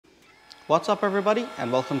What's up everybody,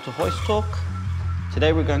 and welcome to Hoist Talk.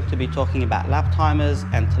 Today we're going to be talking about lap timers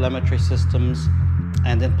and telemetry systems,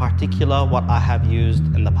 and in particular what I have used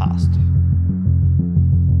in the past.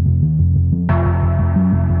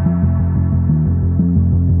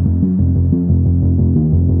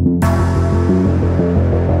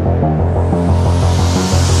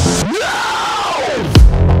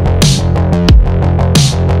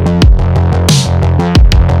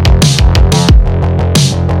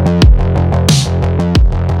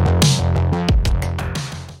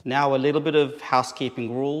 Now a little bit of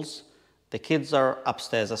housekeeping rules. The kids are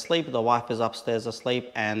upstairs asleep, the wife is upstairs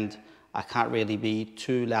asleep, and I can't really be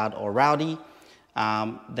too loud or rowdy.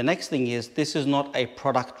 The next thing is, this is not a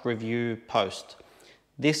product review post.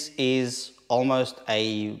 This is almost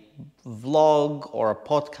a vlog or a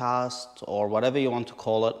podcast or whatever you want to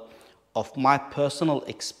call it of my personal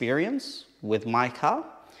experience with my car,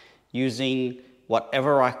 using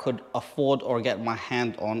whatever I could afford or get my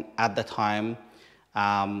hand on at the time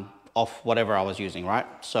of whatever I was using, right?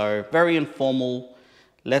 So very informal.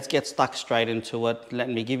 Let's get stuck straight into it. Let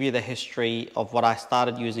me give you the history of what I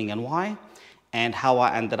started using and why, and how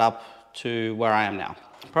I ended up to where I am now.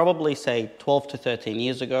 Probably say 12 to 13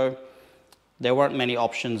 years ago, there weren't many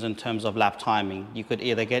options in terms of lap timing. You could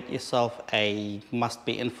either get yourself a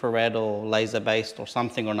must-be infrared or laser-based or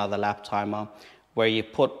something or another lap timer, where you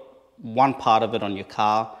put one part of it on your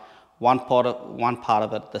car, one part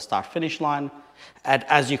of it at the start-finish line, and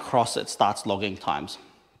as you cross, it starts logging times.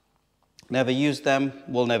 Never used them,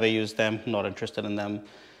 will never use them, not interested in them.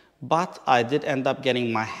 But I did end up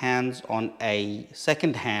getting my hands on a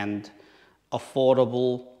second-hand,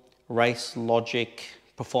 affordable Racelogic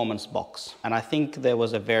performance box. And I think there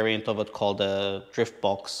was a variant of it called a drift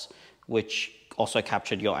box, which also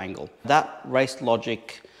captured your angle. That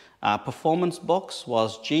Racelogic performance box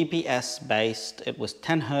was GPS based. It was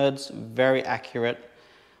 10 hertz, very accurate.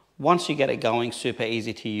 Once you get it going, super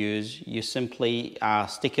easy to use. You simply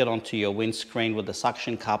stick it onto your windscreen with the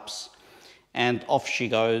suction cups, and off she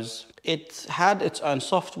goes. It had its own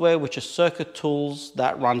software, which is Circuit Tools,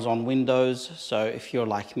 that runs on Windows. So if you're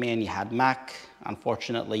like me and you had Mac,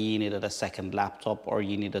 unfortunately you needed a second laptop or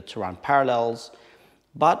you needed to run Parallels.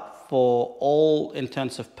 But for all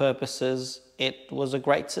intensive purposes, it was a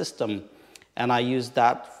great system. And I used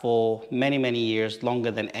that for many, many years,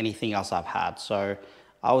 longer than anything else I've had. So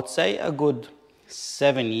I would say a good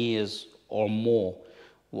 7 years or more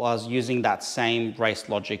was using that same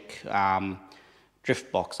Racelogic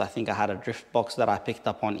drift box. I think I had a drift box that I picked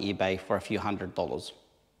up on eBay for a few $100s.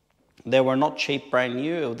 They were not cheap, brand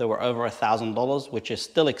new. They were over $1,000, which is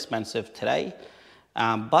still expensive today.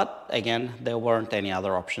 But again, there weren't any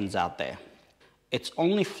other options out there. Its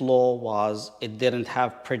only flaw was it didn't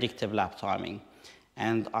have predictive lap timing.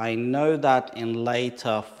 And I know that in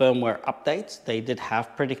later firmware updates, they did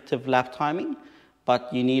have predictive lap timing,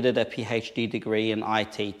 but you needed a PhD degree in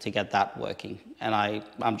IT to get that working. And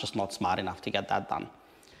I'm just not smart enough to get that done.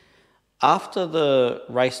 After the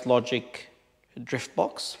Racelogic drift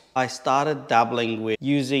box, I started dabbling with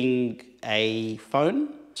using a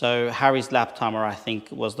phone. So Harry's lap timer, I think,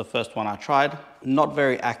 was the first one I tried. Not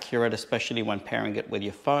very accurate, especially when pairing it with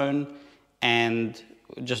your phone, and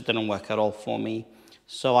it just didn't work at all for me.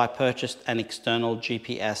 So I purchased an external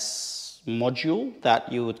GPS module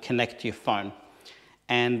that you would connect to your phone.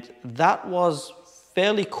 And that was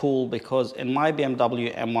fairly cool because in my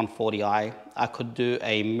BMW M140i, I could do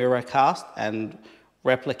a mirror cast and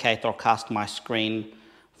replicate or cast my screen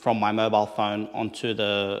from my mobile phone onto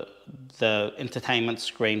the entertainment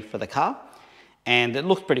screen for the car. And it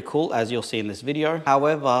looked pretty cool, as you'll see in this video.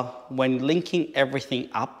 However, when linking everything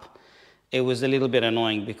up, it was a little bit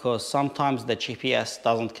annoying because sometimes the GPS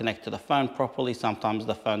doesn't connect to the phone properly, sometimes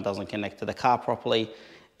the phone doesn't connect to the car properly,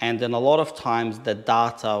 and then a lot of times the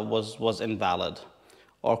data was invalid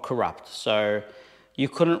or corrupt. So you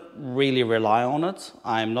couldn't really rely on it.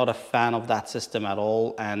 I'm not a fan of that system at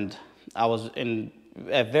all, and I was in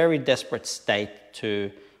a very desperate state to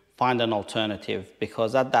find an alternative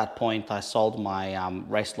because at that point I sold my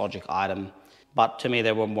Racelogic item. But to me,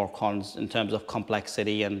 there were more cons in terms of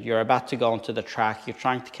complexity, and you're about to go onto the track, you're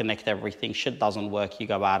trying to connect everything, shit doesn't work, you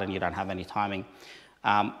go out and you don't have any timing.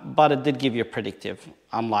 But it did give you predictive,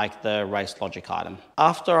 unlike the Racelogic item.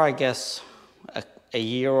 After, I guess, a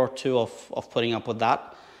year or two of putting up with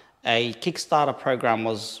that, a Kickstarter program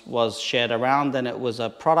was shared around, and it was a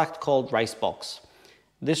product called Racebox.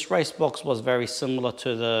 This Racebox was very similar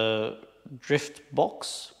to the drift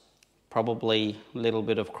box, probably a little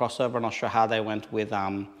bit of crossover. Not sure how they went with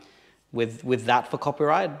that for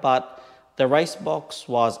copyright, but The Racebox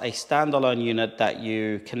was a standalone unit that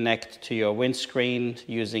you connect to your windscreen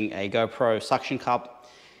using a GoPro suction cup,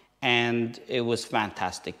 and it was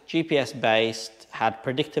fantastic. GPS based, had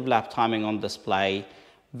predictive lap timing on display,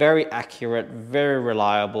 very accurate, very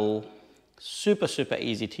reliable, super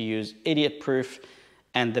easy to use, idiot proof.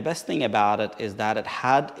 And the best thing about it is that it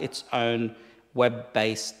had its own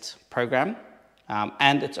web-based program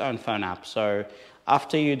and its own phone app. So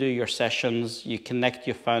after you do your sessions, you connect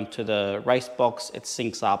your phone to the Racebox, it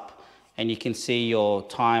syncs up, and you can see your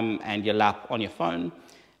time and your lap on your phone,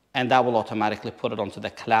 and that will automatically put it onto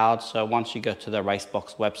the cloud. So once you go to the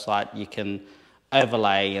Racebox website, you can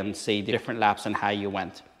overlay and see the different laps and how you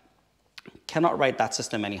went. Cannot rate that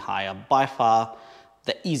system any higher. By far,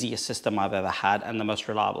 the easiest system I've ever had and the most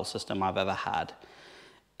reliable system I've ever had.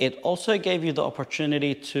 It also gave you the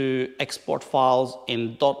opportunity to export files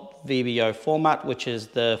in .vbo format, which is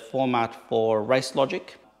the format for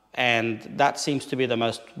Racelogic. And that seems to be the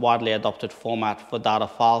most widely adopted format for data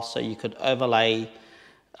files. So you could overlay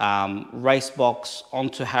Racebox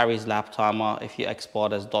onto Harry's lap timer if you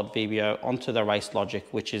export as .vbo onto the Racelogic,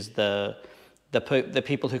 which is the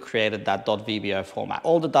people who created that .vbo format.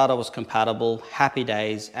 All the data was compatible, happy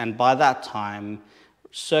days, and by that time,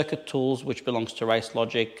 Circuit Tools, which belongs to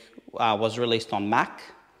Racelogic, was released on Mac.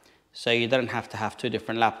 So you didn't have to have two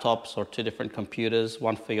different laptops or two different computers,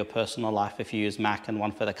 one for your personal life if you use Mac and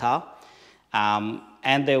one for the car.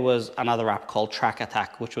 And there was another app called Track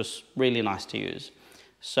Attack, which was really nice to use.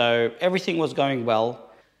 So everything was going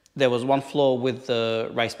well. There was one flaw with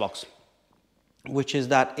the Racebox, which is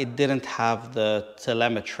that it didn't have the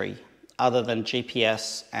telemetry other than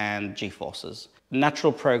GPS and G-forces.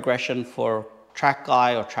 Natural progression for track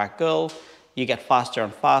guy or track girl, you get faster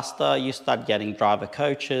and faster, you start getting driver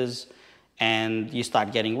coaches, and you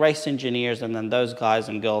start getting race engineers, and then those guys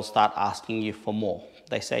and girls start asking you for more.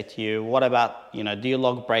 They say to you, what about, do you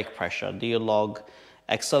log brake pressure? Do you log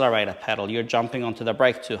accelerator pedal? You're jumping onto the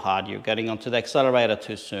brake too hard, you're getting onto the accelerator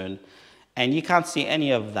too soon. And you can't see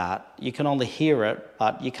any of that. You can only hear it,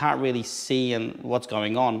 but you can't really see what's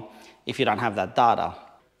going on if you don't have that data.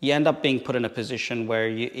 You end up being put in a position where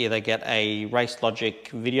you either get a Racelogic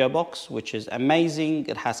video box, which is amazing,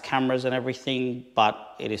 it has cameras and everything,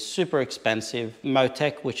 but it is super expensive.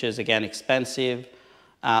 Motec, which is again expensive,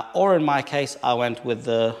 or in my case, I went with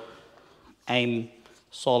the AIM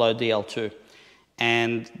Solo DL2.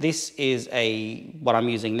 And this is what I'm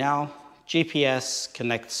using now. GPS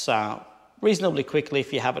connects reasonably quickly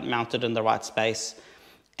if you have it mounted in the right space,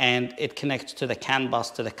 and it connects to the CAN bus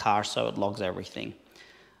to the car, so it logs everything.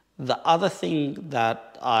 The other thing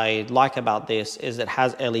that I like about this is it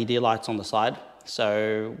has LED lights on the side.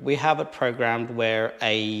 So we have it programmed where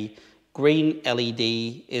a green LED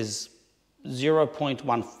is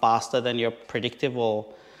 0.1 faster than your predictive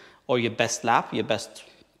or your best lap, your best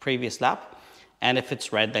previous lap. And if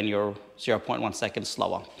it's red, then you're 0.1 seconds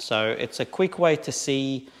slower. So it's a quick way to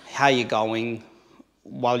see how you're going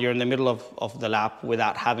while you're in the middle of the lap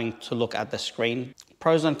without having to look at the screen.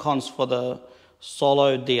 Pros and cons for the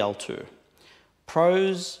Solo DL2.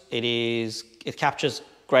 Pros, it captures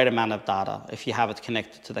great amount of data if you have it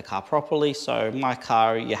connected to the car properly. So my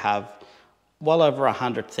car, you have well over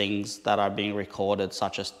 100 things that are being recorded,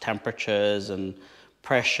 such as temperatures and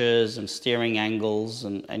pressures and steering angles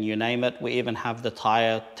and you name it. We even have the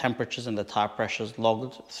tire temperatures and the tire pressures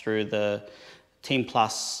logged through the Team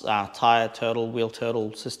Plus tire turtle, wheel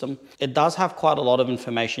turtle system. It does have quite a lot of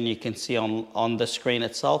information you can see on the screen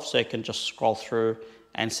itself, so you can just scroll through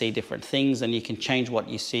and see different things, and you can change what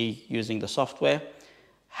you see using the software.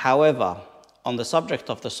 However, on the subject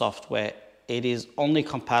of the software, it is only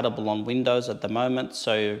compatible on Windows at the moment,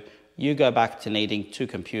 so you go back to needing two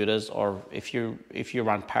computers, or if you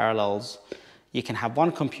run parallels, you can have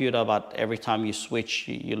one computer, but every time you switch,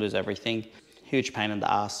 you lose everything. Huge pain in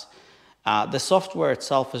the ass. The software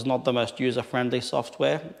itself is not the most user-friendly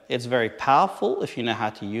software. It's very powerful if you know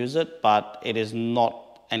how to use it, but it is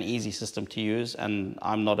not an easy system to use, and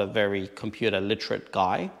I'm not a very computer literate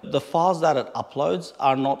guy. The files that it uploads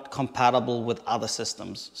are not compatible with other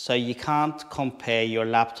systems, so you can't compare your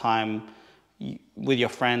lap time with your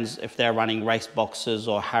friends if they're running Raceboxes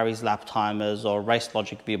or Harry's lap timers or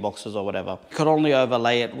Racelogic V-boxes or whatever. You could only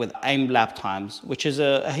overlay it with AIM lap times, which is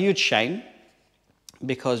a huge shame,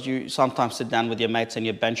 because you sometimes sit down with your mates and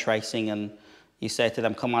you're bench racing and you say to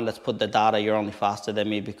them, come on, let's put the data, you're only faster than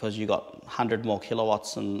me because you got 100 more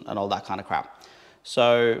kilowatts and all that kind of crap.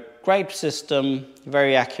 So great system,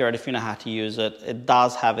 very accurate if you know how to use it. It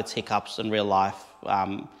does have its hiccups in real life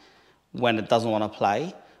when it doesn't want to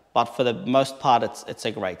play, but for the most part, it's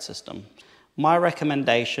a great system. My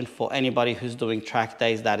recommendation for anybody who's doing track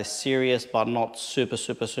days that is serious but not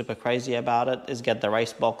super crazy about it is get the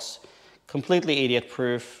Racebox. Completely idiot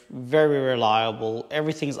proof, very reliable,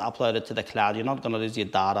 everything's uploaded to the cloud. You're not going to lose your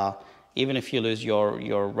data. Even if you lose your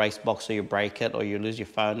Racebox or you break it or you lose your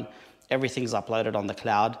phone, everything's uploaded on the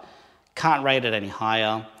cloud. Can't rate it any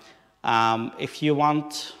higher. If you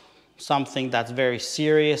want something that's very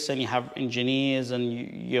serious and you have engineers and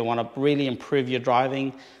you want to really improve your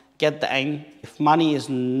driving, get the AIM. If money is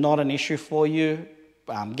not an issue for you,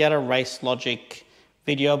 get a Racelogic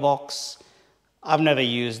video box. I've never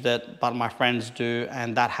used it, but my friends do,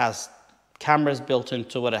 and that has cameras built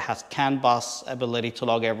into it. It has CAN bus ability to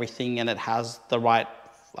log everything, and it has the right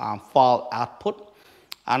file output.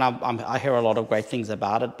 And I hear a lot of great things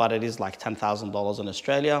about it, but it is like $10,000 in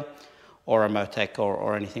Australia, or a Motec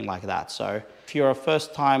or anything like that. So if you're a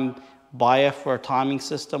first-time buyer for a timing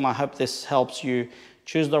system, I hope this helps you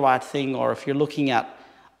choose the right thing, or if you're looking at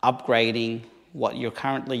upgrading what you're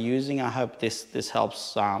currently using, I hope this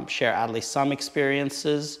helps share at least some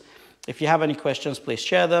experiences. If you have any questions, please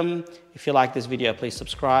share them. If you like this video, please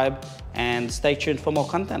subscribe and stay tuned for more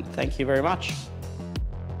content. Thank you very much.